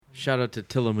Shout out to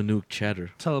Tillamook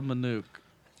cheddar. Tillamook.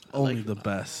 Only the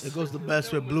best. It goes the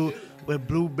best with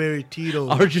blueberry Tito's.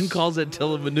 Arjun calls it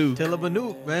Tillamook.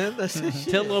 Tillamook, man. That's it.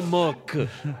 Tillamook.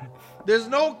 There's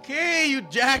no K, you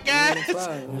jackass.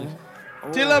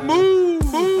 Tillamook.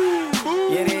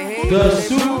 The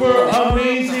Super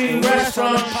Amazing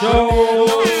Restaurant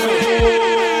Show.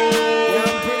 Yeah,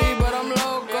 I'm pretty, but I'm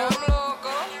loco.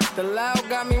 The loud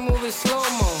got me moving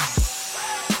slow-mo.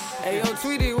 Hey, yo,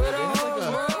 Tweety, where the hoes,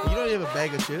 bro? You don't have a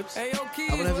bag of chips? Hey, yo,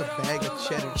 Keys, I'm gonna have where a the bag of hoes,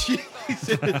 cheddar bro?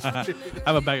 cheese. I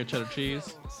have a bag of cheddar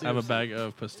cheese. I have a bag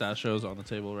of pistachios on the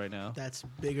table right now. That's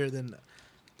bigger than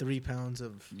 3 pounds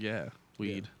of. Yeah,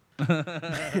 weed.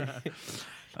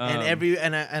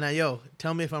 Yo,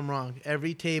 tell me if I'm wrong.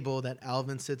 Every table that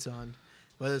Alvin sits on,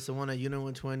 whether it's the one at Unit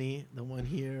 120, the one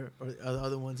here, or the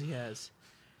other ones he has,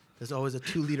 there's always a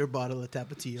 2-liter bottle of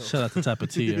Tapatio. Shout out to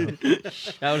Tapatio.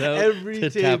 Shout out Every to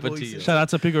table he Tapatio. says. Shout out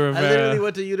to Pico I literally Rivera.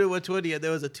 went to Unit 120 and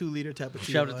there was a 2-liter Tapatio.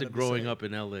 Shout out out to of the growing side. up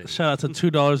in LA. Shout out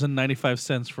to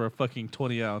 $2.95 for a fucking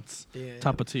 20-ounce Yeah.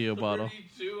 Tapatio bottle.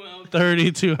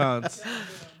 32 ounce.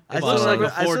 I Well, still like remember, a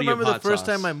I still 40 of remember the hot first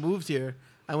sauce. time I moved here,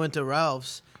 I went to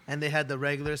Ralph's and they had the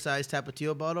regular size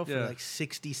Tapatio bottle for Yeah. like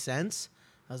 60 cents.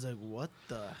 I was like, what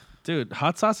the? Dude,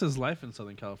 hot sauce is life in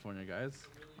Southern California, guys.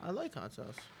 I like hot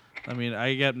sauce. I mean,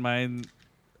 I get mine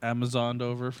Amazoned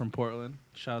over from Portland.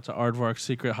 Shout out to Aardvark's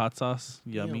Secret Hot Sauce.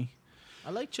 Yummy. I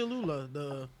like Cholula.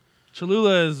 The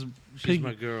Cholula is She's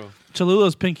my girl.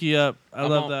 Cholula's pinky up. I I'm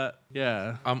love all- that.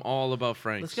 Yeah. I'm all about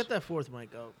Frank's. Let's get that fourth mic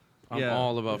out. I'm Yeah.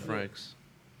 all about Frank's.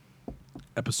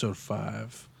 Episode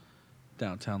 5.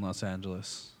 Downtown Los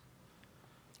Angeles.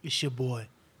 It's your boy,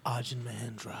 Arjun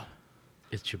Mahendra.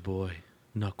 It's your boy,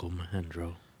 Knuckle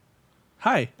Mahendro.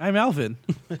 Hi, I'm Alvin.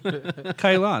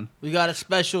 Kailan. We got a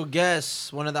special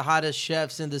guest, one of the hottest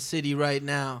chefs in the city right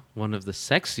now. One of the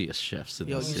sexiest chefs in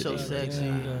Yo, the you city. so sexy.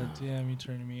 Damn, you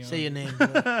turning me on. Say your name,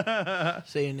 bro.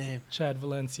 Say your name. Chad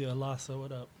Valencia, Lassa,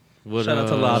 what up? What Shout out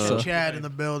to up? Lassa. Chad in the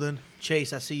building.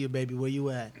 Chase, I see you, baby. Where you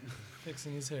at?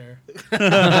 Fixing his hair. Yo, he's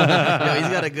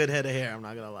got a good head of hair. I'm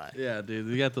not gonna lie. Yeah, dude,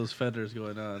 we got those fenders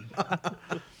going on.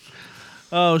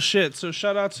 Oh shit! So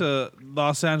shout out to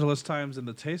Los Angeles Times and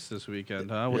the Taste this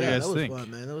weekend, huh? What do you Yeah, guys that was think? fun,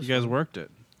 man. That was You guys fun. worked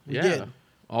it. We Yeah. did.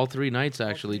 All 3 nights,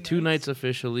 actually. 3 2 nights? nights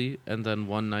officially, and then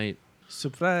 1 night.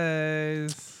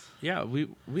 Surprise! Yeah, we Yo,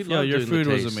 love your doing food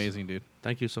the was Taste. amazing, dude.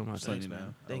 Thank you so much. Just letting you Thanks, know.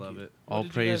 man. I Thank love you. it. All did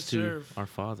you praise guys to serve? our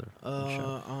Father.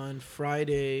 On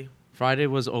Friday. Friday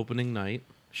was opening night.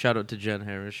 Shout out to Jen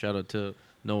Harris. Shout out to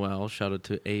Noel. Shout out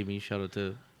to Amy. Shout out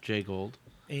to Jay Gold.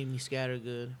 Amy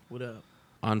Scattergood. What up?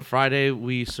 On Friday,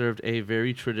 we served a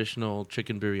very traditional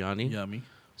chicken biryani. Yummy.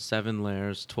 7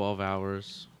 layers, 12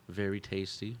 hours. Very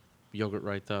tasty. Yogurt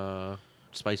raita,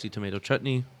 spicy tomato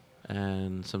chutney,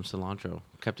 and some cilantro.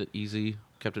 Kept it easy.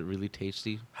 Kept it really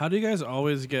tasty. How do you guys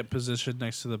always get positioned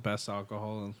next to the best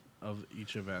alcohol of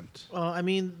each event? I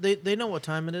mean, they know what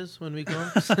time it is when we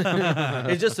come.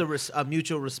 It's just a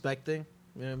mutual respect thing.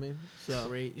 You know what I mean?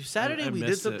 So Saturday I we did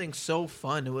missed it. something so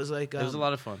fun. It was like It was a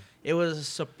lot of fun. It was a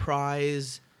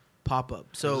surprise pop up.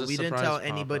 So was a we didn't surprise tell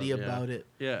pop-up, anybody yeah. about it.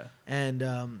 Yeah. And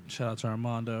Shout out to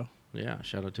Armando. Yeah,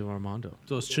 shout out to Armando.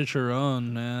 Those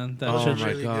chicharron, man. That Oh Those are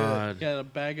my really god. Got a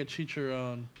bag of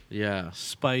chicharron, Yeah.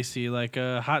 spicy, like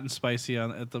hot and spicy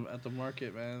at the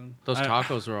market, man. Those I-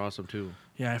 tacos were awesome too.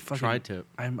 Yeah, I fucking Tri-tip.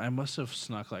 I must have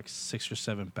snuck like 6 or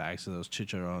 7 bags of those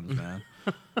chicharrones, man.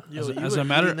 yo, As a- you as were a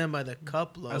matter- eating them by the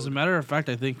cup load. As a matter of fact,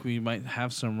 I think we might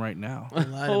have some right now.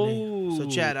 Don't lie to me. So Oh.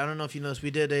 Chad, I don't know if you know this.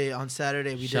 We did on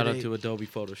Saturday. We Shout did out to Adobe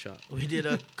Photoshop. we did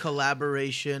a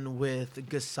collaboration with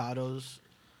Guisados.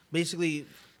 Basically,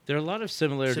 There are a lot of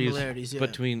similarities, yeah.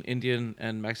 between Indian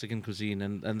and Mexican cuisine.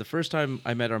 And the first time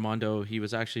I met Armando, he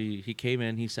came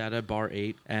in, he sat at bar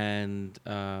 8, and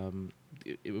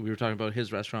we were talking about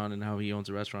his restaurant and how he owns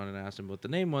a restaurant, and I asked him what the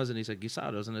name was, and he said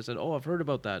Guisados, and I said, oh, I've heard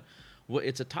about that. Well,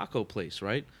 it's a taco place,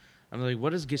 right? I'm like,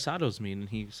 what does Guisados mean? And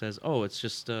he says, oh, it's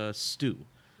just a stew.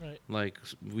 Right. Like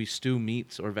we stew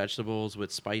meats or vegetables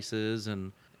with spices,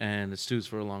 and it stews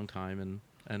for a long time,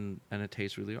 and it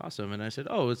tastes really awesome. And I said,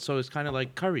 oh, it's kind of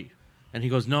like curry. And he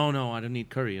goes, no, I don't eat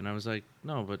curry. And I was like,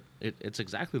 no, but it's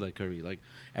exactly like curry. Like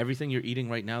everything you're eating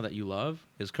right now that you love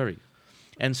is curry.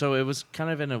 And so it was kind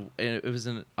of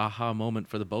an aha moment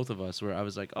for the both of us, where I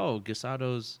was like, oh,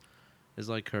 Guisados is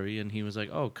like curry, and he was like,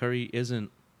 oh, curry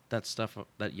isn't that stuff,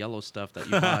 that yellow stuff that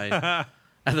you buy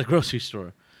at the grocery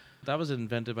store. That was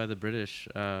invented by the British.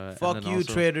 fuck you,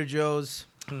 Trader Joe's.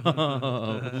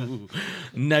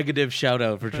 Negative shout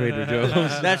out for Trader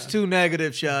Joe's. That's 2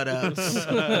 negative shout outs.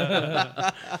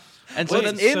 And so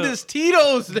What's then, in this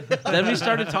Tito's? then we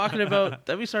started talking about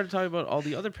all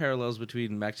the other parallels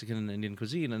between Mexican and Indian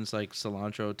cuisine, and it's like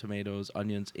cilantro, tomatoes,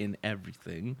 onions in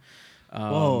everything.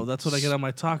 Whoa, that's what I get on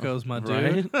my tacos, my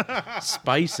dude. Right?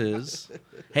 Spices.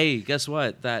 Hey, guess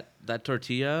what? That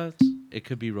tortilla, it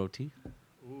could be roti.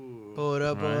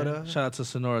 Ora, Right. ora. Shout out to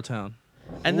Sonora Town.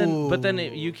 And then, but then Ooh.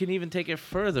 you can even take it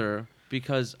further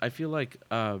because I feel like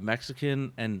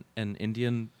Mexican and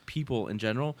Indian people in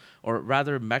general, or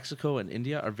rather Mexico and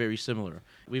India, are very similar.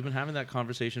 We've been having that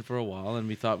conversation for a while, and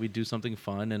we thought we'd do something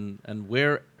fun, and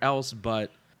where else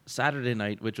but Saturday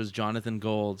night, which was Jonathan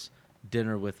Gold's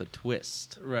dinner with a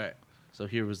twist. Right. So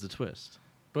here was the twist.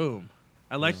 Boom.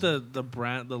 I like the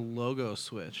brand, the logo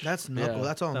switch. That's knuckle. Yeah.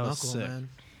 That's all That was knuckle, sick. man.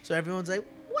 So everyone's like,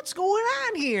 "What's going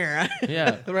on here?"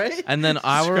 Yeah. Right? And then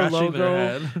our Scratching their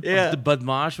logo, head. Yeah. the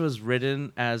Badmash was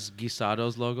written as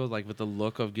Guisado's logo, like with the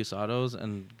look of Guisado's,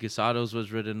 and Guisado's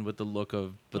was written with the look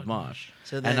of Badmash.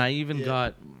 So And then- I even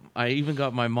yeah.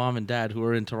 got my mom and dad who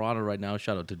are in Toronto right now.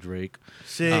 Shout out to Drake.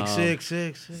 Six.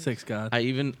 Six God. I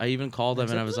even called them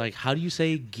and I was like, "How do you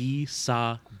say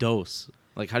Guisados?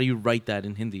 Like, how do you write that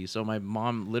in Hindi?" So my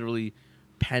mom literally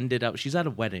penned it out. She's at a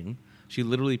wedding. She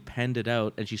literally penned it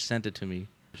out and she sent it to me.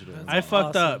 I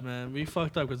fucked Awesome. up, man. We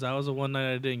fucked up because that was the one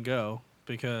night I didn't go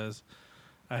because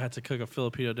I had to cook a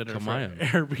Filipino dinner Kamayan.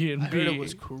 for Airbnb. I heard it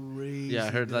was crazy. Yeah, I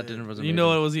heard that good. dinner was You amazing. know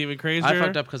what was even crazier? I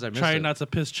fucked up because I missed Trying it. not to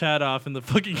piss Chad off in the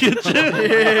fucking kitchen.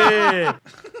 Yeah.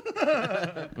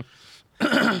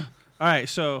 All right,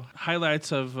 so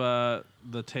highlights of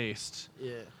the taste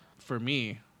Yeah. for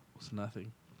me was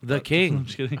nothing. The I'm king.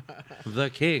 just kidding. The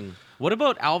king. What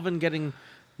about Alvin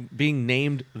being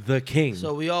named the king?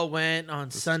 So we all went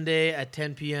on Sunday at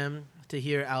 10 p.m. to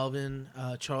hear Alvin,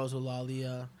 Charles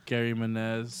Olalia Gary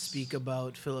Menez speak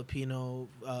about Filipino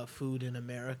food in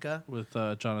America. with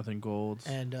Jonathan Golds.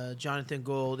 And Jonathan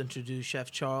Gold introduced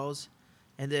Chef Charles.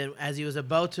 And then as he was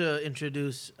about to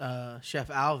introduce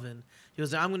Chef Alvin, he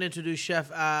was like, "I'm going to introduce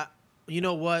Chef, you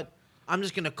know what? I'm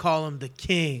just going to call him the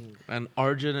king." And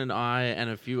Arjun and I and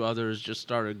a few others just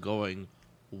started going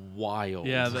wild.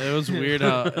 Yeah, it was weird.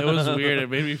 It was weird. It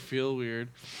made me feel weird.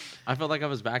 I felt like I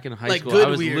was back in high Like school. good I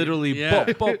was weird. literally Yeah.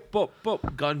 bop, bop, bop,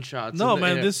 bop, gunshots. No, in the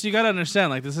man, air. this you gotta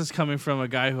understand. Like, this is coming from a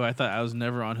guy who I thought I was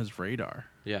never on his radar.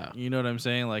 Yeah. You know what I'm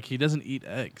saying? Like, he doesn't eat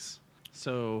eggs.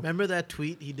 So Remember that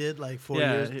tweet he did like 3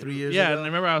 years yeah, ago? and I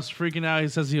remember I was freaking out. He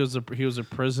says he was a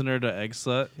prisoner to egg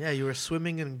slut, Yeah, you were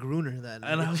swimming in Gruner that night.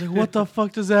 and I was like, what the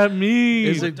fuck does that mean?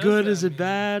 Is it does good? that Is it mean?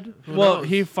 bad? Who Well, knows?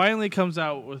 he finally comes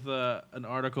out with an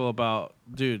article about,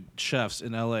 dude, chefs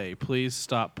in LA, please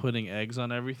stop putting eggs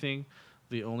on everything.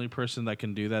 The only person that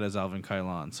can do that is Alvin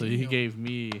Kailan. So he Damn. gave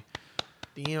me,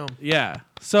 Damn. yeah.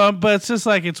 So, but it's just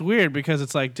like, it's weird because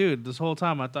it's like, dude, this whole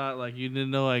time I thought like you didn't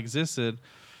know I existed.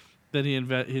 Then he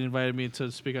invited me to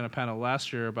speak on a panel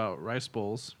last year about rice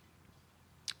bowls.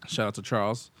 Shout out to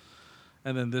Charles.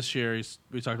 And then this year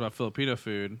we talked about Filipino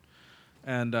food,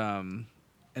 and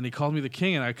he called me the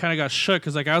king, and I kind of got shook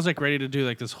because like I was like ready to do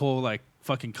like this whole like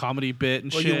fucking comedy bit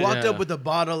and Well, shit. you walked Yeah. up with a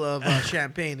bottle of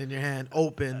champagne in your hand,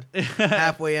 open,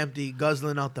 halfway empty,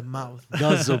 guzzling out the mouth.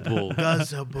 Guzzable.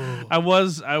 Guzzable.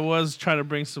 I was trying to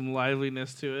bring some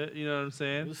liveliness to it. You know what I'm It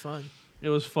saying? was fun. It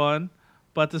was fun.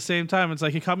 But at the same time, it's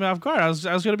like he caught me off guard. I was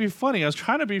gonna be funny. I was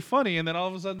trying to be funny, and then all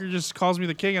of a sudden he just calls me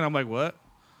the king, and I'm like, what?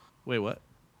 Wait, what?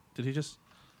 Did he just?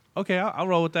 Okay, I'll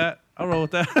roll with that. I'll roll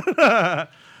with that.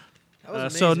 That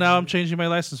was So amazing, now I'm man. changing my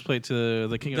license plate to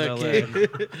the king of LA.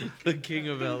 The king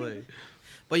of LA.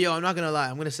 But yo, I'm not gonna lie.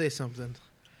 I'm gonna say something.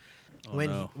 Oh, when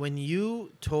no. when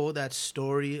you told that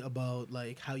story about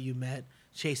like how you met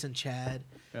Chase and Chad,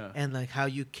 Yeah. and like how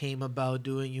you came about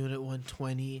doing Unit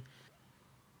 120,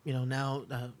 you know, now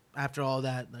after all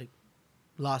that, like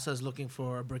Lasa's looking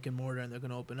for a brick and mortar and they're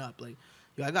gonna open up. Like,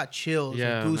 yo, I got chills,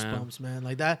 Yeah, like goosebumps, man.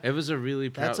 Like that. It was a really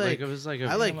proud, That's like, like- it was like a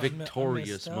I like- I victorious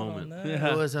missed out on moment. that.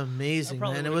 Yeah. It was amazing, I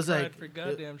probably man. It would've was cried like, for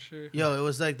goddamn sure. yo, it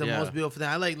was like the Yeah. most beautiful thing.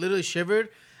 I like literally shivered,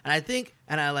 and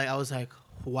I was like,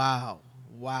 wow,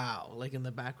 like in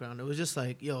the background. It was just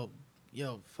like, yo,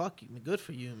 fuck you, good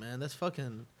for you, man. That's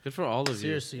fucking Good for all of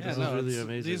seriously. you. this This is is really it's-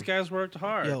 amazing. These guys worked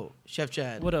hard. Yo, Chef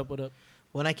Chad. What up? What up?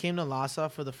 When I came to Lhasa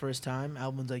for the first time,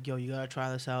 Alvin's like, yo, you gotta try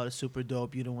this out. It's super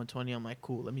dope. Unit 120. I'm like,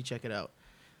 cool, let me check it out.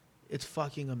 It's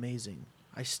fucking amazing.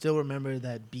 I still remember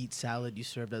that beet salad you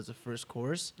served as the first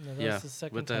course. No, that's Yeah, the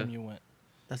second with the- time you went.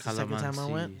 That's the second time I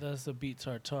went. That's the beet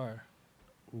tartare.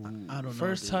 I don't know.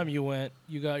 First dude. time you went,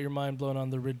 you got your mind blown on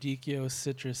the radicchio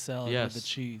citrus salad Yes. with the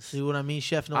cheese. See what I mean?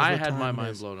 Chef knows I what had my time mind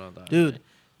is. blown on that. Dude,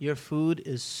 Your food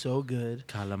is so good.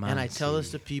 Calamansi. And I tell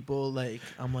this to people, like,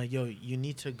 I'm like, yo, you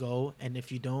need to go. And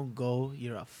if you don't go,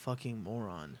 you're a fucking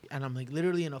moron. And I'm like,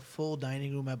 literally in a full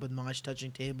dining room at Badmash,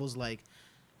 touching tables, like,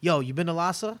 yo, you been to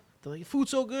Lhasa? They're like, food's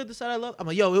so good. This that I love. I'm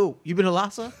like, yo, you been to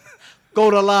Lhasa? Go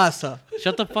to Lhasa.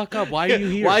 Shut the fuck up. Why are you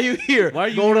here? Why are you here? Why are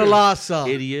you Go to here? Lhasa.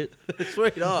 Idiot.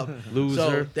 Straight up. Loser.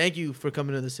 So thank you for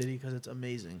coming to the city because it's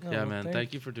amazing. Yeah, man.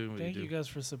 Thank you for doing what Thank you you do. guys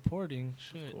for supporting.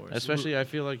 Shit. Especially, I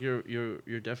feel like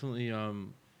you're definitely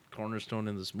cornerstone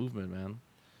in this movement, man.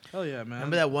 Hell yeah, man.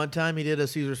 Remember that one time he did a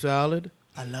Caesar salad?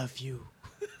 I love you.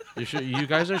 You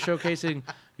guys are showcasing.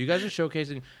 You guys are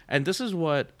showcasing, and this is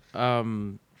what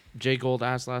Jay Gold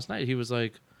asked last night. He was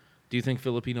like, "Do you think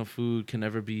Filipino food can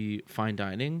ever be fine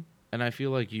dining?" And I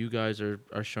feel like you guys are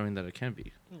showing that it can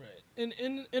be. Right.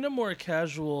 In a more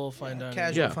casual fine dining.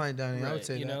 Casual Yeah. fine dining, I would Right,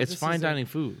 say you that. know, It's this fine isn't- dining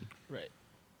food. Right.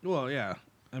 Well, yeah.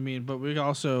 I mean, but we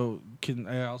also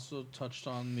I also touched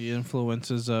on the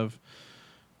influences of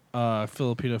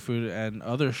Filipino food and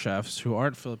other chefs who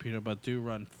aren't Filipino but do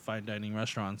run fine dining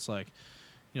restaurants. Like,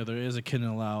 there is a Kin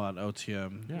and Lao at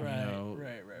OTM. Yeah.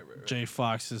 Right. Jay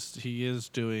Fox is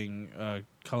doing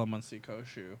Calamansi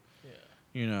Koshu.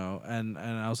 Yeah. And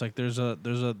I was like, there's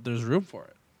room for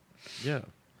it. Yeah,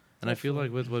 and I feel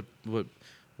like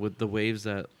with the waves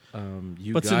that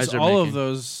you But guys since are all making, of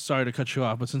those, sorry to cut you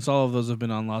off, but since all of those have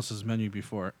been on Los's menu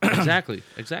before, exactly.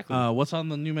 what's on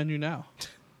the new menu now?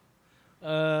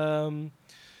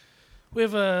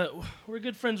 We're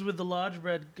good friends with the Lodge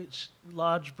Bread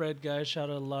guys. Shout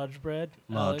out to Lodge Bread.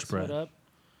 Lodge Alex, Bread. what up?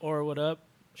 Or what up?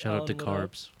 Shout out to Alan, what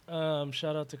up? Carbs.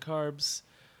 Shout out to Carbs.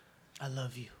 I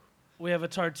love you. We have a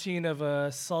tartine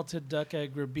of salted duck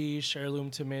egg rabiche, heirloom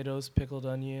tomatoes, pickled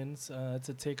onions. It's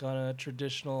a take on a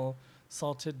traditional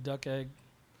salted duck egg,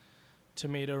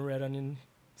 tomato, red onion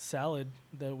salad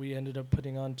that we ended up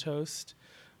putting on toast.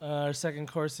 Our second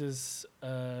course is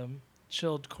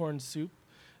chilled corn soup.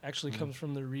 Actually comes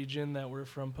from the region that we're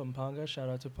from, Pampanga. Shout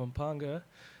out to Pampanga.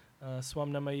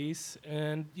 Swam na mais.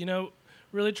 And,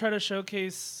 really try to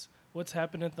showcase what's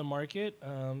happened at the market.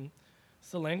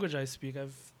 It's the language I speak.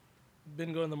 I've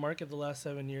been going to the market the last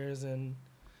 7 years, and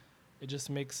it just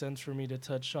makes sense for me to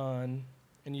touch on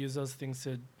and use those things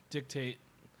to dictate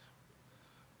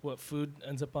what food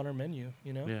ends up on our menu,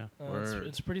 Yeah.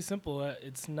 it's pretty simple.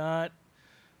 It's not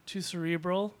too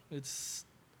cerebral.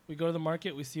 We go to the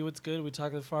market, we see what's good, we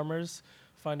talk to the farmers,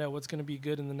 find out what's going to be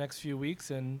good in the next few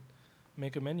weeks, and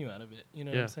make a menu out of it. You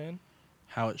know what Yeah. I'm saying?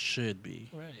 How it should be.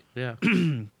 Right. Yeah.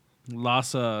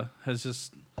 Lhasa has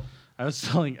just. I was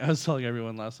telling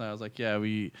everyone last night. I was like, yeah,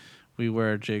 we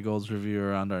wear Jay Gold's review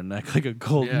around our neck like a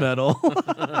gold Yeah. medal.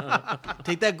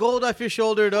 Take that gold off your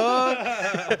shoulder, dog.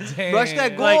 Damn. Brush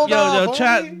that gold Like,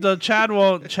 off, Chad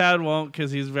won't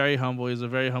because he's very humble. He's a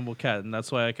very humble cat, and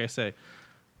that's why, like I say,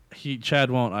 Chad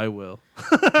won't. I will.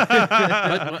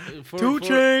 But Two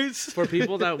chains. for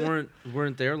people that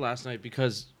weren't there last night,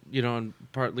 because and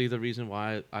partly the reason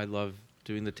why I love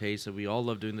doing the taste, and we all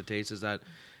love doing the taste, is that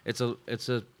it's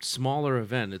a smaller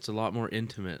event. It's a lot more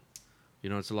intimate.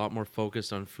 It's a lot more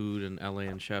focused on food and LA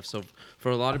and chefs. So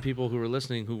for a lot of people who are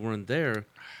listening who weren't there,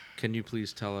 can you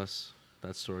please tell us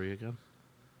that story again?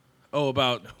 Oh,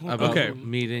 about About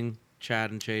meeting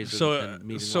Chad and Chase. and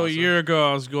meeting So a Lhasa? year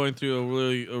ago, I was going through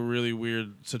a really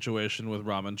weird situation with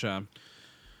Ramen Jam.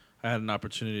 I had an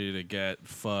opportunity to get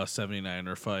Pho 79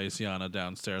 or Pho Asiana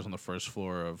downstairs on the first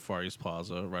floor of Far East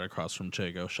Plaza, right across from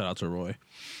Chago. Shout out to Roy.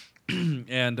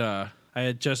 And I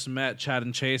had just met Chad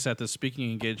and Chase at this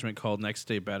speaking engagement called Next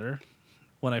Day Better.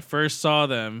 When I first saw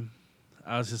them,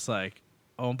 I was just like,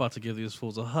 oh, I'm about to give these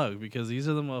fools a hug, because these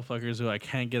are the motherfuckers who I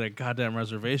can't get a goddamn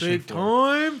reservation Big for.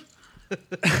 time.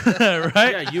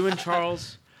 Right? Yeah, you and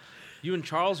Charles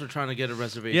were trying to get a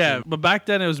reservation. Yeah, but back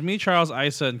then it was me, Charles,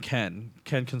 Isa, and Ken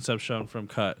Concepcion from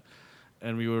Cut,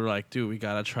 and we were like, dude, we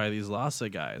gotta try these Lhasa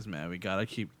guys, man. We gotta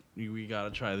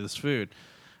try this food.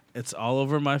 It's all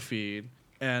over my feed,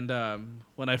 and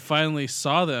when I finally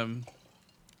saw them,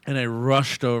 and I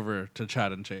rushed over to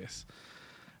Chad and Chase,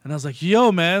 and I was like,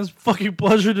 yo, man, it's a fucking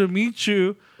pleasure to meet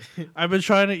you. I've been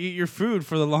trying to eat your food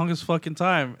for the longest fucking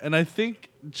time, and I think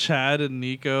Chad and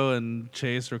Nico and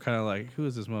Chase were kind of like, who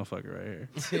is this motherfucker right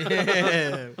here?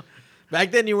 Yeah.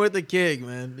 Back then, you weren't the king,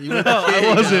 man. You weren't No, the king,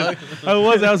 I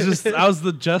wasn't. dog. I was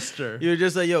the jester. You were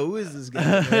just like, yo, who is this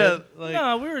guy? man? Like,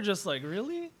 No, we were just like,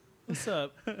 really? What's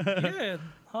up? Yeah,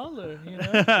 holler.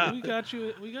 We got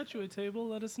you a table.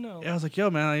 Let us know. I was like,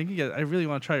 yo, man, I really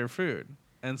want to try your food.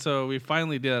 And so we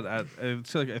finally did at I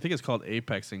think it's called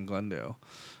Apex in Glendale,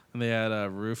 and they had a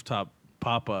rooftop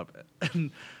pop up, and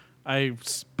I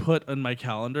put in my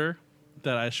calendar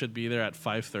that I should be there at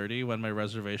 5:30 when my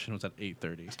reservation was at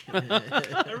 8:30.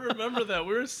 I remember that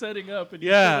we were setting up, and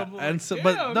Yeah, you told them, like, and so-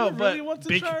 but "Yeah, no, we really but want to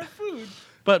bec- try our food."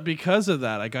 But because of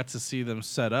that, I got to see them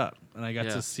set up, and I got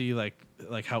Yeah. to see like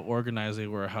how organized they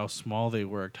were, how small they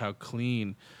worked, how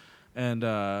clean, and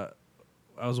I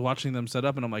was watching them set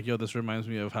up, and I'm like, yo, this reminds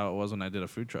me of how it was when I did a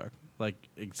food truck, like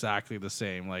exactly the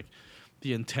same, like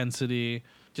the intensity,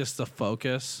 just the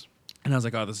focus, and I was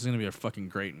like, oh, this is gonna be a fucking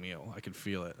great meal. I could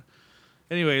feel it.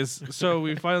 Anyways, so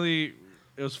it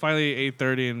was finally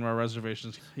 8:30 and our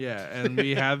reservations, and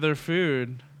we had their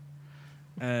food.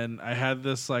 And I had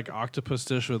this like octopus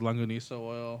dish with longanisa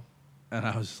oil, and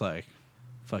I was like,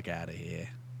 "Fuck out of here,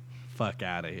 fuck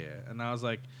out of here." And I was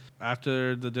like,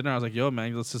 after the dinner, I was like, "Yo,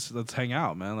 man, let's hang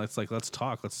out, man. Let's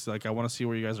talk. I want to see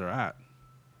where you guys are at."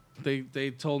 They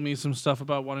told me some stuff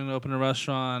about wanting to open a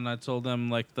restaurant. I told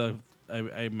them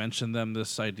I mentioned them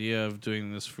this idea of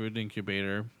doing this food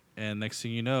incubator, and next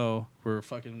thing you know, we're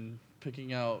fucking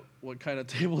picking out what kind of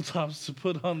tabletops to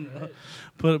put on,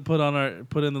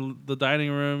 put in the dining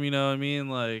room. You know what I mean?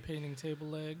 Like Painting table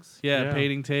legs. Yeah.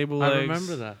 painting table I legs.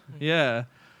 remember that. Yeah,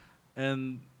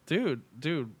 and dude,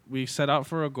 we set out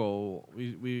for a goal.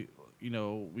 We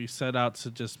set out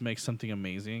to just make something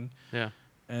amazing. Yeah.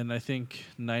 And I think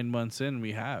 9 months in,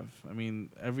 we have. I mean,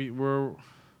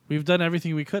 we've done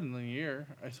everything we could in a year.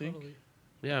 I think. Totally.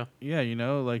 Yeah. Yeah,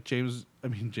 like James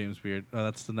Beard. Oh,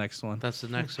 that's the next one. That's the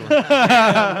next one.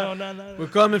 No. We're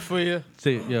coming for you.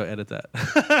 Say, yo, edit that.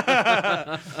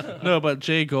 No, but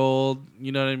Jay Gold,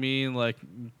 you know what I mean? Like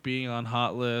being on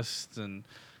Hot List and,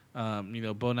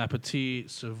 Bon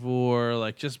Appetit, Savour,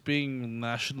 like just being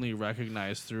nationally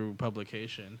recognized through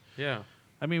publication. Yeah.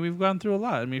 I mean, we've gone through a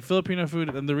lot. I mean, Filipino food,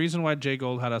 and the reason why Jay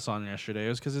Gold had us on yesterday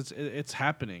was because it's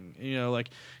happening. Like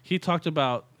he talked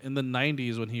about in the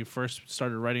 90s when he first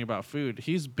started writing about food,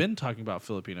 he's been talking about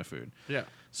Filipino food. Yeah.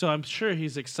 So I'm sure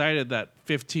he's excited that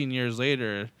 15 years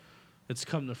later, it's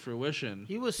come to fruition.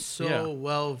 He was so Yeah.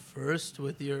 well versed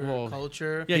with your Well,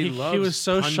 culture. Yeah, he loves was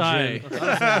so shy. pungent-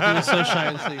 He was so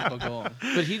shy to say, "Oh, go on."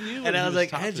 But he knew what And he I was like,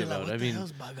 talking Angela, about. what I the mean,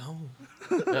 hell's bagong?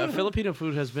 Filipino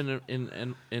food has been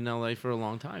in LA for a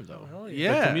long time, though. Hell The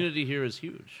Yeah. community here is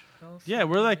huge. Yeah,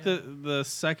 we're like the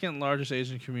second largest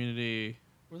Asian community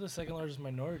We're the second largest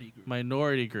minority group,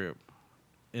 minority group.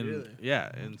 In Really?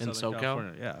 in Southern SoCal?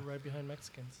 California. Yeah. right behind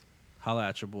Mexicans. Holla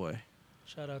at your boy.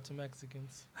 Shout out to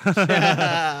Mexicans.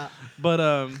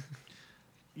 But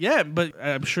but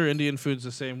I'm sure Indian food's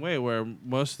the same way, where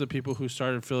most of the people who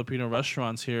started Filipino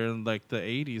restaurants here in like the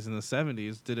 80s and the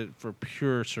 70s did it for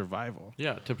pure survival.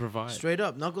 Yeah, to provide. Straight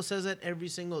up, Knuckles says that every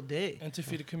single day. And to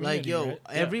feed a community. Like, yo, right?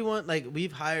 everyone, like,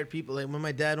 we've hired people. Like, when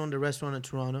my dad owned a restaurant in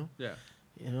Toronto, Yeah.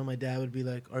 my dad would be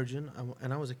like, Arjun,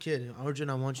 and I was a kid. Arjun,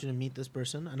 I want you to meet this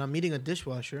person. And I'm meeting a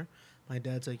dishwasher. My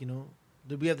dad's like,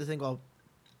 we have this thing called,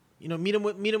 meet him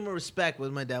with respect,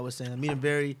 what my dad was saying. Meet him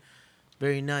very,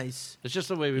 very nice. It's just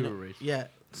the way we You were know, raised. Yeah.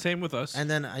 Same with us. And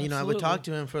then, I would Absolutely. talk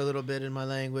to him for a little bit in my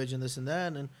language and this and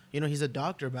that. And, he's a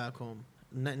doctor back home.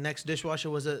 Next dishwasher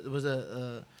was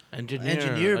a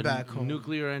engineer a back home.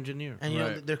 Nuclear engineer. and,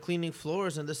 Right. they're cleaning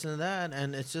floors and this and that.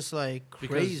 And it's just like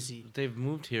Because crazy. they've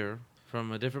moved here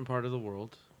from a different part of the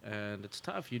world, and it's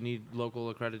tough. You need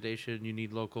local accreditation. You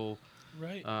need local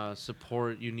Right.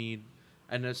 support. You need,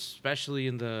 and especially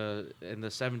in the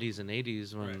 70s and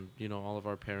 80s when all of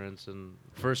our parents and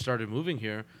first started moving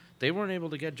here, they weren't able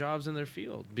to get jobs in their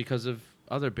field because of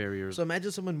other barriers. So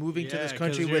imagine someone moving to this 'cause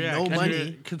country you're- with yeah, no 'cause money.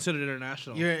 You're considered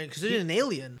international. You're considered an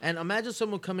alien. And imagine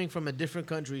someone coming from a different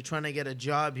country trying to get a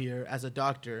job here as a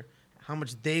doctor. How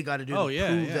much they got to do Oh, to yeah,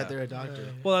 prove yeah. that they're a doctor.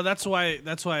 Well, that's why.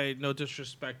 No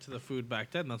disrespect to the food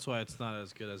back then. That's why it's not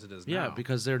as good as it is now. yeah,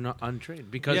 because they're not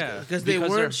untrained. Because Yeah. Because they they're-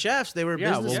 weren't chefs, they were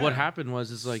Yeah, business. well, what happened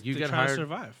was like you They get try to hired.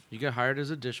 survive. You get hired as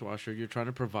a dishwasher. You're trying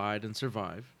to provide and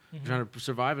survive. You're trying to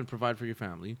survive and provide for your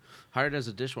family. Hired as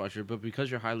a dishwasher, but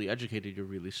because you're highly educated, you're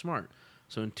really smart.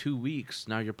 So in 2 weeks,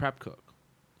 now you're prep cook.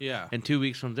 Yeah. And 2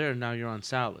 weeks from there, now you're on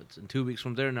salads. And 2 weeks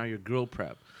from there, now you're grill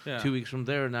prep. Yeah. 2 weeks from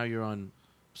there, now you're on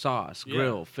sauce, Yeah.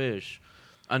 grill, fish.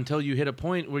 Until you hit a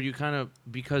point where you kind of,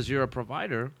 because you're a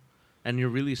provider and you're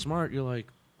really smart, you're like,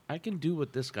 I can do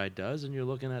what this guy does. And you're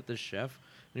looking at this chef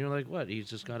and you're like, what? He's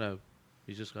just got a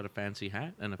fancy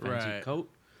hat and a fancy Right. coat.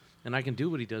 And I can do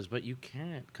what he does, but you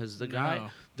can't because the guy, No.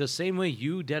 the same way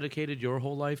you dedicated your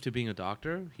whole life to being a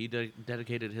doctor, he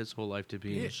dedicated his whole life to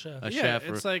being Yeah, a chef. chef, Yeah,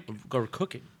 or, it's like- or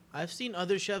cooking. I've seen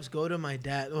other chefs go to my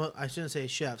dad. Well, I shouldn't say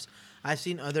chefs. I've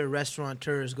seen other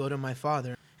restaurateurs go to my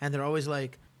father, and they're always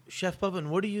like, Chef Puppin,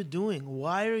 what are you doing?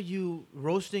 Why are you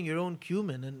roasting your own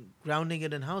cumin and grounding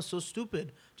it in house? So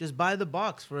stupid. Just buy the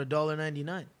box for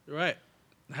 $1.99. Right.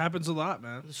 Happens a lot,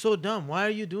 man. It's so dumb. Why are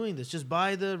you doing this? Just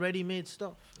buy the ready-made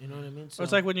stuff. You know what I mean? Or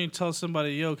it's like when you tell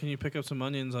somebody, "Yo, can you pick up some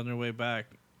onions on your way back?"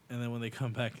 And then when they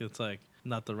come back, it's like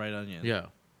not the right onion. Yeah.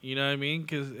 You know what I mean?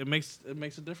 Because it makes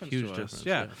a difference Huge to us. difference,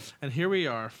 Yeah. yeah. And here we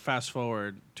are, fast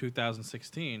forward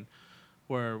 2016,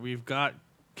 where we've got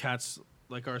cats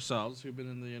like ourselves who've been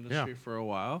in the industry for a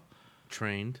while,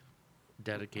 Trained,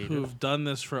 dedicated. who've done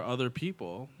this for other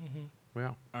people,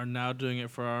 Yeah. are now doing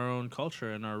it for our own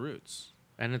culture and our roots.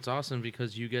 And it's awesome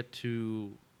because you get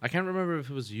to. I can't remember if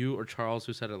it was you or Charles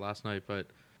who said it last night, but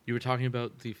you were talking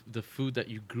about the food that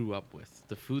you grew up with,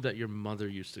 the food that your mother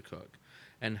used to cook,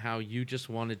 and how you just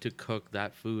wanted to cook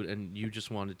that food and you just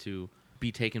wanted to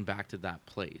be taken back to that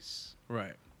place.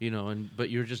 Right. You know, but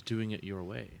you're just doing it your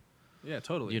way. Yeah,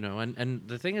 totally. You know, and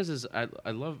the thing is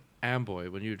I love Amboy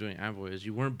when you were doing Amboy is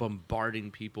you weren't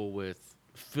bombarding people with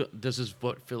this is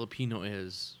what Filipino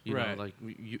is, you know, Right. like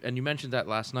you mentioned that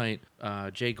last night.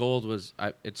 Jay Gold was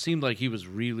it seemed like he was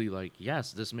really like,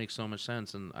 yes, this makes so much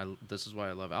sense, and this is why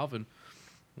I love Alvin.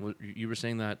 You were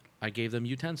saying that I gave them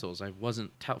utensils. I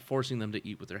wasn't forcing them to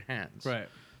eat with their hands. Right.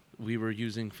 We were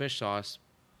using fish sauce,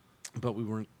 but we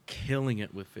weren't killing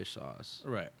it with fish sauce.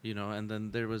 Right. You know, and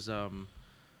then there's a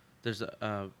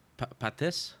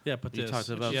patis. Yeah, but You talked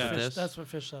about yeah. patis. That's what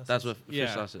fish sauce. That's is. what fish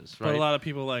Yeah. sauce is, But right? a lot of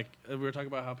people we were talking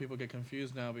about how people get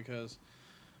confused now because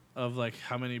of like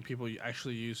how many people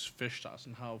actually use fish sauce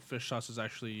and how fish sauce is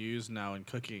actually used now in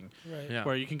cooking. Right. Yeah.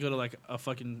 Where you can go to like a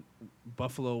fucking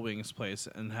buffalo wings place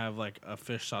and have like a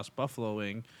fish sauce buffalo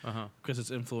wing because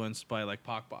it's influenced by like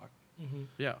Pak Bak.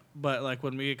 Yeah. But like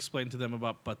when we explain to them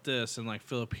about patis and like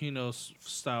Filipino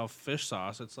style fish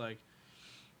sauce, it's like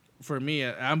for me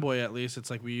at Amboy at least,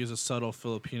 it's like we use a subtle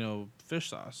Filipino fish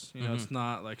sauce. You know, it's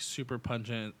not like super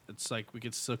pungent. It's like we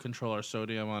could still control our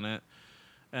sodium on it,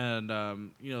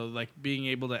 and you know, like being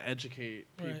able to educate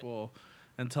Right. people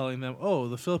and telling them, oh,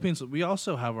 the Philippines, we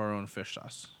also have our own fish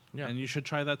sauce, Yeah. and you should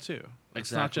try that too.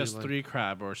 It's not Exactly just like- three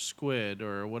crab or squid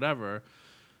or whatever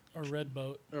Or red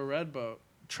boat. or red boat.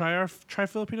 Try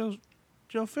Filipino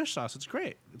fish sauce. It's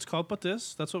great. It's called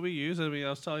patis. That's what we use. I mean, I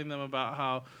was telling them about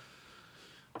how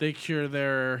they cure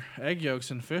their egg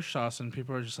yolks in fish sauce, and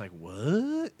people are just like,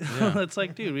 "What?" Yeah. It's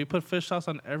like, dude, we put fish sauce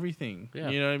on everything. Yeah.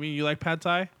 You know what I mean? You like pad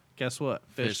thai? Guess what?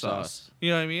 Fish sauce. You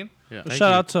know what I mean? Yeah. Well, Thank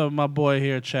shout you. out to my boy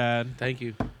here, Chad. Thank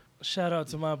you. Shout out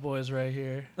to my boys right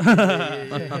here. All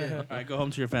right, go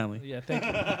home to your family. Yeah, thank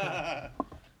you.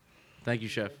 Thank you,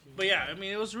 chef. But yeah, I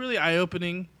mean, it was really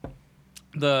eye-opening.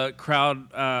 The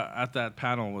crowd at that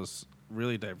panel was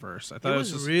really diverse. I It thought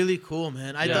was just really cool,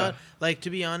 man. I Yeah. thought, like, to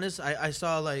be honest, I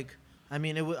saw like, I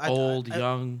mean, it was Old,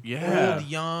 young. yeah. old,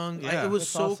 young. Yeah. It was That's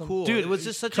so awesome. cool, Dude, It was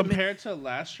just such a compared to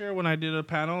last year when I did a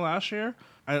panel last year.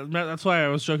 That's why I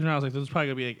was joking around. I was like, "There's probably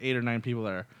gonna be like 8 or 9 people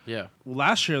there." Yeah.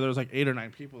 Last year there was like 8 or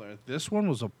 9 people there. This one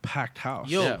was a packed house.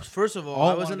 Yo, Yeah. first of all, All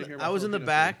I was wanted to hear I about was in the Filipino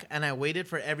back and I waited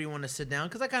for everyone to sit down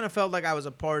because I kind of felt like I was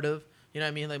a part of, you know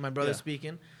what I mean, like my brother Yeah.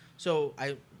 speaking. So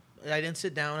I didn't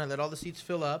sit down. I let all the seats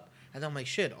fill up, and then I'm like,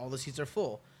 shit, all the seats are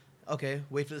full. Okay,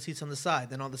 wait for the seats on the side.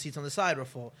 Then all the seats on the side were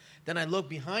full. Then I looked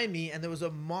behind me, and there was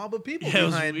a mob of people Yeah, it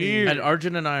was behind weird. me. And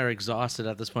Arjun and I are exhausted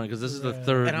at this point because this is the Right.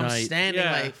 third And I'm night. standing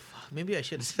Yeah. like, fuck, maybe I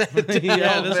should have sat down.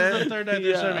 Yeah, this man. is the third night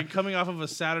they're Yeah. serving. Coming off of a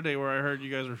Saturday where I heard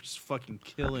you guys were just fucking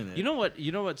killing it. You know what?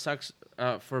 You know what sucks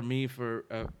for me for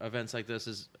events like this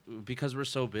is because we're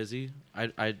so busy.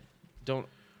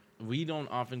 We don't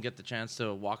often get the chance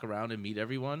to walk around and meet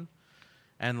everyone.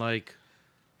 And like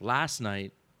last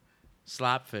night,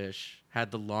 Slapfish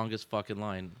had the longest fucking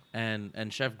line,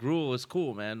 and Chef Gruel is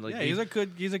cool, man. Like yeah, he's a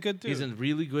good dude. he's a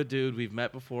really good dude. We've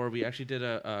met before. We actually did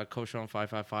a Kosher on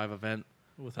 555 event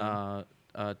with him.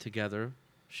 together.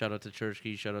 Shout out to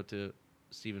Churchkey. Shout out to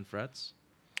Stephen Fretz.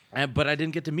 But I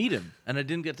didn't get to meet him, and I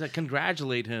didn't get to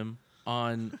congratulate him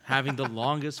on having the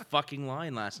longest fucking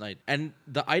line last night. And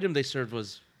the item they served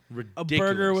was A ridiculous.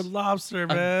 burger with lobster,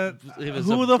 man. it was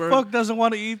Who a the bur- fuck doesn't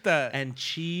want to eat that? and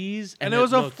cheese, And it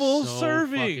was a looked full so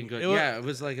serving. fucking good. It was- Yeah, it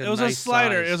was like it was a nice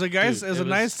slider. size. It was a nice. Dude, It was a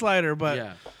nice slider, but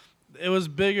yeah, it was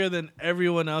bigger than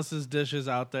everyone else's dishes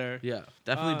out there. yeah,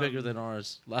 definitely bigger than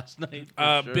ours last night.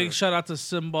 for sure. Big shout out to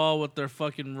Symbol with their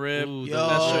fucking rib. Ooh, Yo,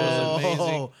 that shit was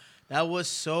amazing. that was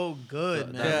so good,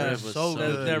 That man. Yeah. rib was so so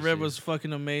good. That rib juicy. was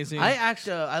fucking amazing. I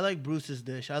actually I like Bruce's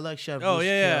dish. I like Chef. Oh Bruce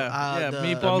yeah, the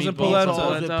meatballs and meatballs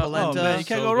polenta. with Oh polenta. man, you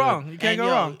can't So go good. wrong. You can't And go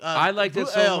yo, wrong. I liked it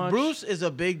so much. Bruce is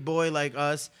a big boy like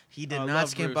us. He did I not love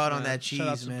skimp Bruce, out on man. that Shout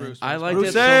out cheese, to man. Bruce. I liked Bruce,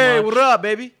 it so hey, much. what up,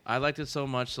 baby? I liked it so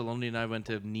much. Saloni and I went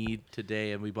to Need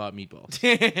today, and we bought meatballs.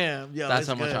 Damn, yo, That's it's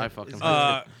how much good. I fucking It's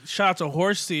like good. Shout out to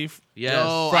Horse Thief, Yes.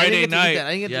 Yo, Friday I didn't get to night. eat that.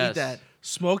 I didn't get to Yes. eat that.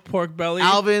 smoked pork belly.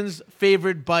 Alvin's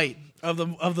favorite bite.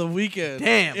 of the weekend.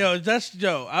 Damn.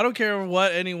 Yo, I don't care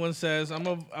what anyone says. I'm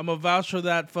a vouch for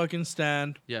that fucking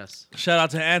stand. Yes. Shout out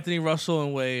to Anthony Russell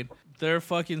and Wade. Their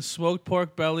fucking smoked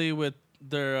pork belly with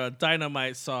their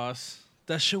dynamite sauce.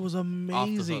 That shit was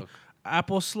amazing. hook.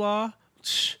 Apple slaw.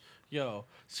 Yo,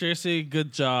 seriously,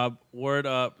 good job. Word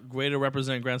up. Way to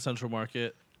represent Grand Central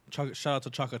Market. Shout out to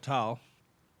Chocotal.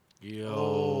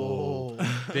 Yo.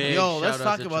 Big Yo, let's shout out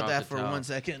talk to about that for Chocotal. 1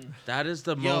 second. That is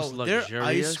the Yo, most their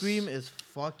luxurious. ice cream is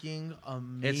fucking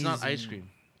amazing. It's not ice cream.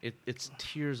 It's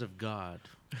tears of God.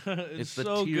 It's the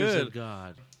so tears good. of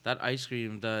God. That ice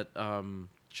cream, that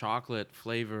chocolate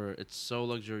flavor, it's so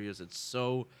luxurious. It's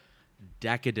so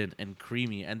decadent and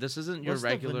creamy. And this isn't your What's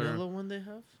regular. the vanilla one they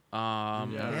have?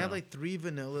 Yeah. They have like 3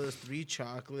 vanillas, 3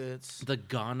 chocolates. The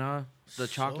Ghana, the So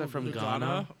chocolate from good.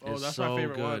 Ghana. Oh, is that's so my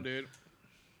favorite good. one, dude.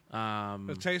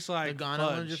 It tastes like Ghana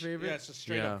fudge. one's your favorite? Yeah, it's just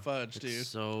straight up fudge, it's dude.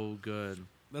 so good.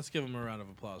 Let's give him a round of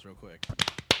applause real quick.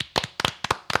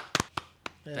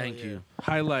 Hell Thank yeah. you.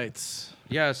 Highlights.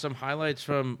 Yeah, some highlights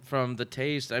from the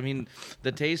taste. I mean,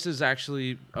 the taste is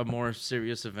actually a more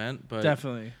serious event, but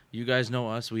Definitely. you guys know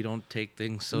us. We don't take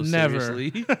things so Never.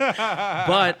 seriously.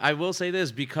 But I will say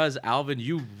this, because Alvin,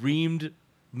 you reamed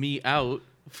me out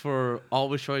for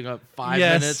always showing up 5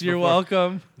 Yes, minutes you're before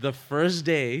welcome. the first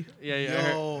day. Yeah,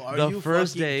 yeah. Yo, are The you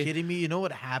first fucking day- kidding me? You know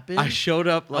what happened? I showed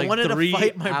up I like wanted to 3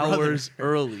 fight my brother. hours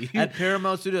early. At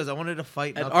Paramount Studios, I wanted to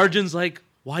fight. And Knuckle. Arjun's like,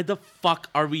 why the fuck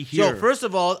are we here? So first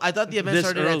of all, I thought the event This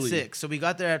started at early. 6, so we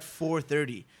got there at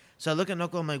 4:30. So I look at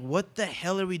Knuckle, I'm like, what the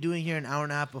hell are we doing here an hour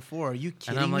and a half before? Are you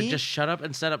kidding and I'm like, me? just shut up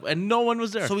and set up. And no one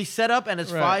was there. So we set up, and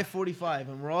it's Right. 5:45,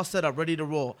 and we're all set up, ready to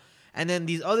roll. And then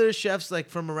these other chefs, like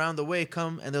from around the way,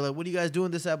 come and they're like, "What are you guys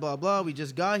doing? This, that, blah, blah. We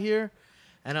just got here."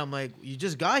 And I'm like, "You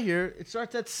just got here? It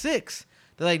starts at 6."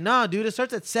 They're like, "Nah, dude, it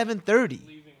starts at 7:30."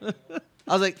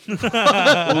 I was like,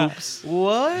 Oops.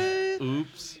 "What?"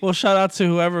 Oops. Well, shout out to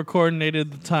whoever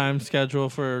coordinated the time schedule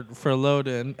for load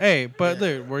in. Hey, but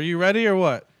dude, were you ready or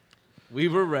what? We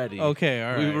were ready. Okay,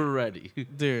 all right. We were ready.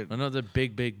 Dude, Another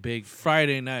big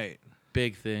Friday night.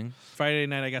 thing. Friday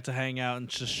night, I got to hang out and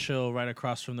just chill right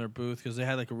across from their booth because they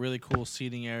had like a really cool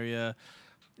seating area.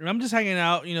 And I'm just hanging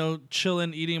out,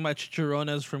 chilling, eating my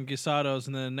chicharrones from Guisados.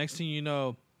 And then the next thing you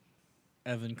know,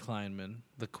 Evan Kleinman,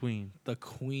 The queen. the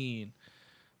queen.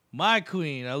 My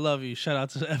queen. I love you. Shout out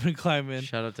to Evan Kleinman.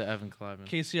 Shout out to Evan Kleiman.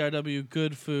 KCRW,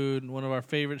 Good Food, one of our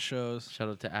favorite shows. Shout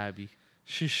out to Abby.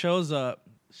 She shows up.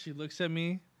 She looks at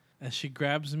me, and she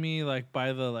grabs me like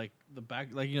by the back,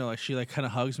 she like kind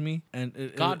of hugs me.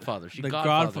 And Godfather. She the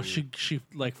Godfather. She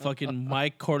like fucking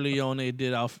Mike Corleone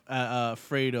did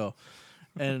Fredo.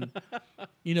 And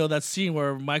that scene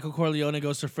where Michael Corleone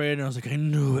goes to Fredo, and I was like, I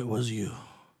knew it was you.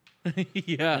 And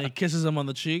he Yeah. kisses him on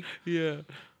the cheek. Yeah.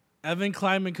 Evan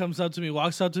Kleinman comes up to me,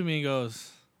 walks up to me, and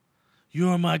goes,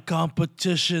 "You're my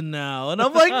competition now." And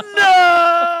I'm like,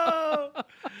 no!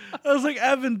 I was like,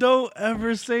 Evan, don't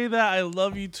ever say that. I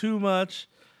love you too much.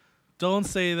 Don't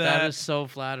say that. That is so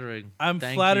flattering. I'm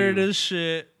Thank flattered you. as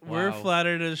shit. We're Wow.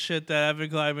 flattered as shit that Evan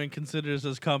Kleinman considers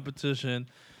us competition.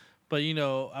 But,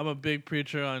 I'm a big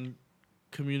preacher on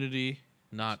community.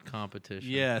 Not competition.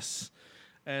 Yes.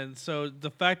 And so the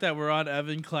fact that we're on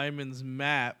Evan Kleinman's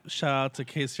map, shout out to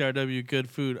KCRW Good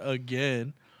Food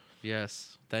again.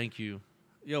 Yes. Thank you.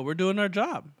 Yo, we're doing our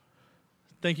job.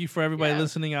 Thank you for everybody Yeah.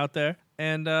 listening out there.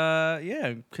 And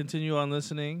continue on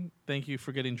listening. Thank you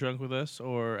for getting drunk with us,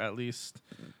 or at least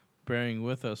bearing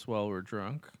with us while we're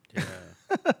drunk. Yeah.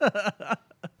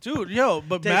 Dude, yo,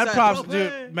 but Takes mad that props, dope,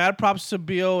 dude. man. Mad props to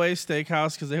BOA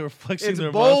Steakhouse because they were flexing It's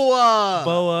their muscle. Boa.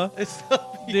 Boa. It's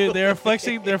Dude, they're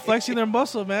flexing their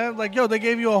muscle, man. Like, yo, they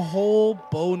gave you a whole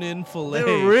bone-in fillet.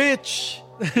 They're rich.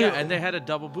 Yeah, and they had a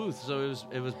double booth, so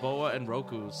it was Boa and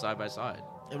Roku side by side.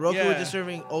 And Roku Yeah. was just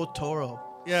serving Otoro.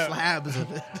 Yeah. Slabs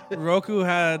of it. Roku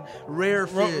had Rare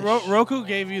fish. Roku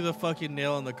gave you the fucking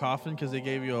nail in the coffin because they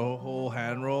gave you a whole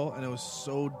hand roll and it was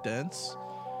so dense.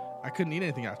 I couldn't eat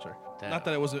anything after. Damn. Not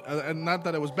that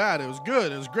it was bad. It was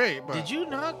good. It was great. But Did you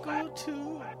not go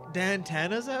to Dan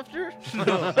Tana's after?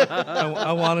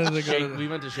 I wanted to go. We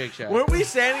went to Shake Shack. Weren't we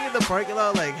standing in the parking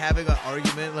lot like having an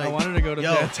argument? Like, I wanted to go to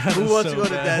yo, Dan Tana's who wants so to go to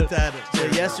bad. Dan Tana's? So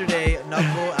yesterday,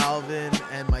 Knuckle, Alvin,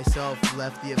 and myself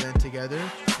left the event together,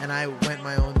 and I went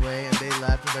my own way, and they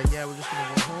left. And like, yeah, we're just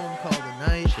gonna go home, call it a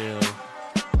night. Chill.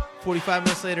 45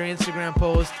 minutes later, Instagram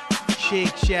post,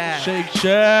 Shake Shack. Shake How much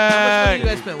Shack. money you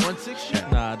guys spent?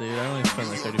 160. Nah, dude, I only spent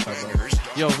like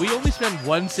 $35. Yo, we only spend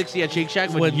 $160 at Shake Shack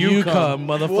When you come,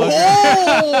 motherfucker.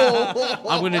 Whoa!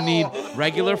 I'm gonna need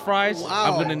regular fries.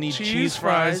 Wow. I'm gonna need Cheese cheese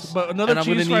fries, fries, but another and I'm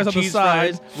cheese gonna fries need on the cheese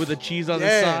side. fries with a cheese on the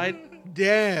Yeah. side.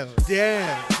 Damn.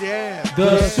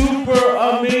 The Super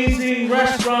Amazing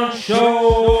Restaurant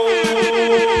Show.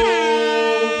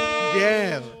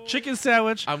 Damn. Chicken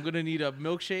sandwich. I'm gonna need a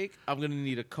milkshake. I'm gonna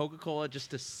need a Coca-Cola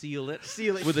just to seal it.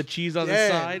 Seal it. With the cheese on the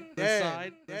Damn, side. The damn,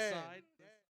 side. The damn. side.